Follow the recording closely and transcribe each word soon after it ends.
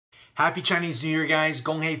Happy Chinese New Year, guys.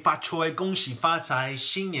 Gong hei fa choi, gong xi fa cai,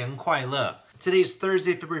 xing nian kuai le. Today is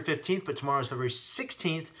Thursday, February 15th, but tomorrow is February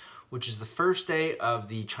 16th, which is the first day of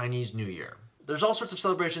the Chinese New Year. There's all sorts of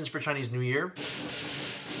celebrations for Chinese New Year.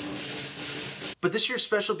 But this year is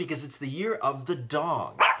special because it's the year of the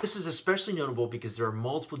dog. This is especially notable because there are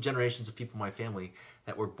multiple generations of people in my family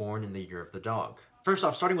that were born in the year of the dog. First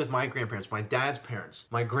off, starting with my grandparents, my dad's parents.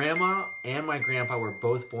 My grandma and my grandpa were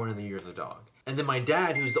both born in the year of the dog. And then my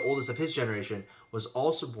dad, who's the oldest of his generation, was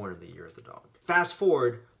also born in the year of the dog. Fast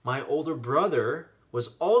forward, my older brother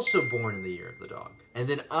was also born in the year of the dog. And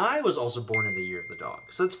then I was also born in the year of the dog.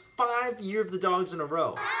 So it's 5 years of the dogs in a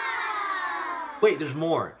row. Wait, there's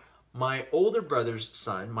more. My older brother's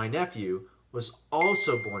son, my nephew, was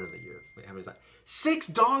also born in the year. Wait, how many is that? 6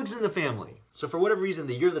 dogs in the family. So for whatever reason,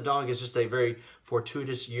 the year of the dog is just a very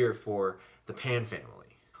fortuitous year for the Pan family.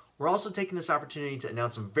 We're also taking this opportunity to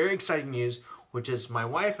announce some very exciting news, which is my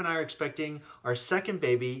wife and I are expecting our second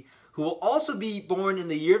baby, who will also be born in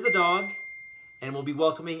the year of the dog, and we'll be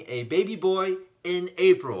welcoming a baby boy in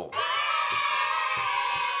April.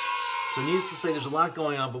 So needless to say, there's a lot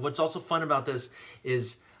going on, but what's also fun about this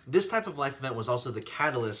is this type of life event was also the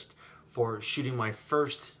catalyst for shooting my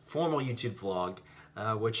first formal YouTube vlog,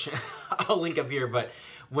 which I'll link up here, but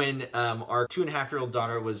when our 2.5-year-old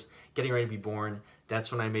daughter was getting ready to be born, that's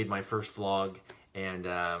when I made my first vlog, and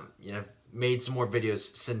I've made some more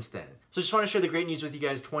videos since then. So just want to share the great news with you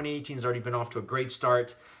guys. 2018 has already been off to a great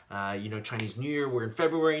start. Chinese New Year, we're in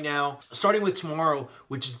February now. Starting with tomorrow,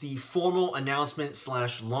 which is the formal announcement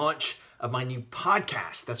 / launch of my new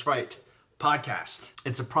podcast. That's right, podcast.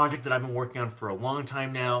 It's a project that I've been working on for a long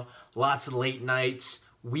time now. Lots of late nights,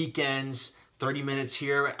 weekends, 30 minutes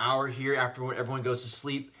here, hour here after everyone goes to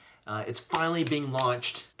sleep. It's finally being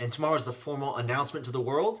launched, and tomorrow is the formal announcement to the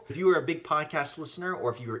world. If you are a big podcast listener, or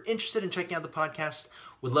if you are interested in checking out the podcast,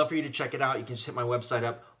 would love for you to check it out. You can just hit my website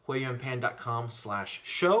up,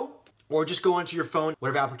 huei-yuanpan.com/show, or just go onto your phone,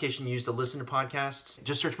 whatever application you use to listen to podcasts.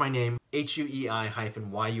 Just search my name,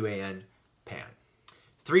 HUEI-YUAN Pan.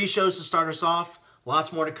 3 shows to start us off,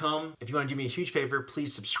 lots more to come. If you want to do me a huge favor,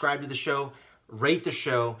 please subscribe to the show, rate the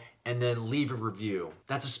show, and then leave a review.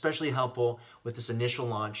 That's especially helpful with this initial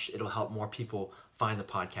launch. It'll help more people find the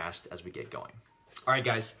podcast as we get going. All right,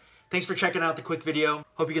 guys, thanks for checking out the quick video.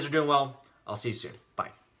 Hope you guys are doing well. I'll see you soon.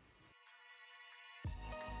 Bye.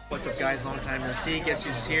 What's up, guys? Long time no see. Guess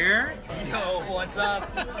who's here? Yo, what's up?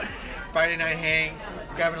 Friday night hang.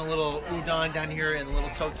 Grabbing a little udon down here in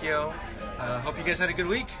Little Tokyo. Hope you guys had a good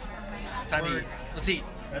week. Time to eat. Let's eat.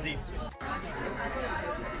 Let's eat.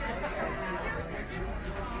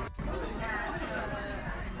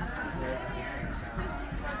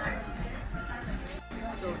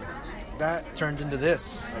 That turned into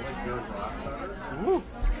this. Woo.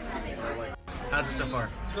 How's it so far?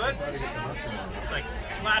 It's good. It's like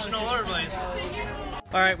splashing all over the place.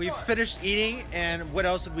 All right, we've finished eating, and what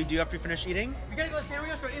else did we do after we finished eating? We gotta go to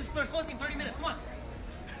Snare. They're closing in 30 minutes. Come on.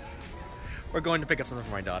 We're going to pick up something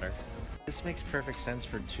for my daughter. This makes perfect sense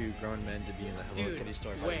for 2 grown men to be in the Hello Kitty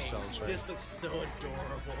store by themselves, right? This looks so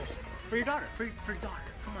adorable. For your daughter. For your daughter.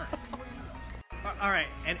 Come on. All right,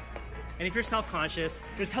 and if you're self-conscious,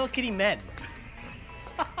 there's Hello Kitty men.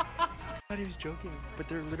 I thought he was joking, but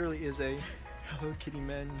there literally is a Hello Kitty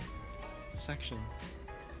men section.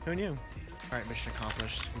 Who knew? All right, mission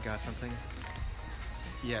accomplished. We got something.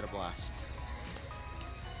 He had a blast.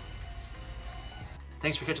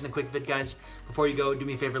 Thanks for catching the quick vid, guys. Before you go, do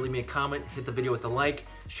me a favor, leave me a comment, hit the video with a like,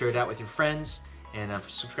 share it out with your friends, and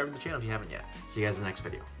subscribe to the channel if you haven't yet. See you guys in the next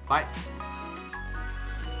video. Bye.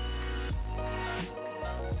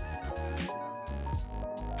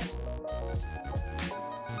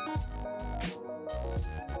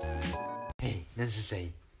 Hey, this is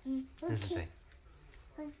a.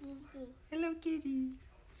 Hello, kitty.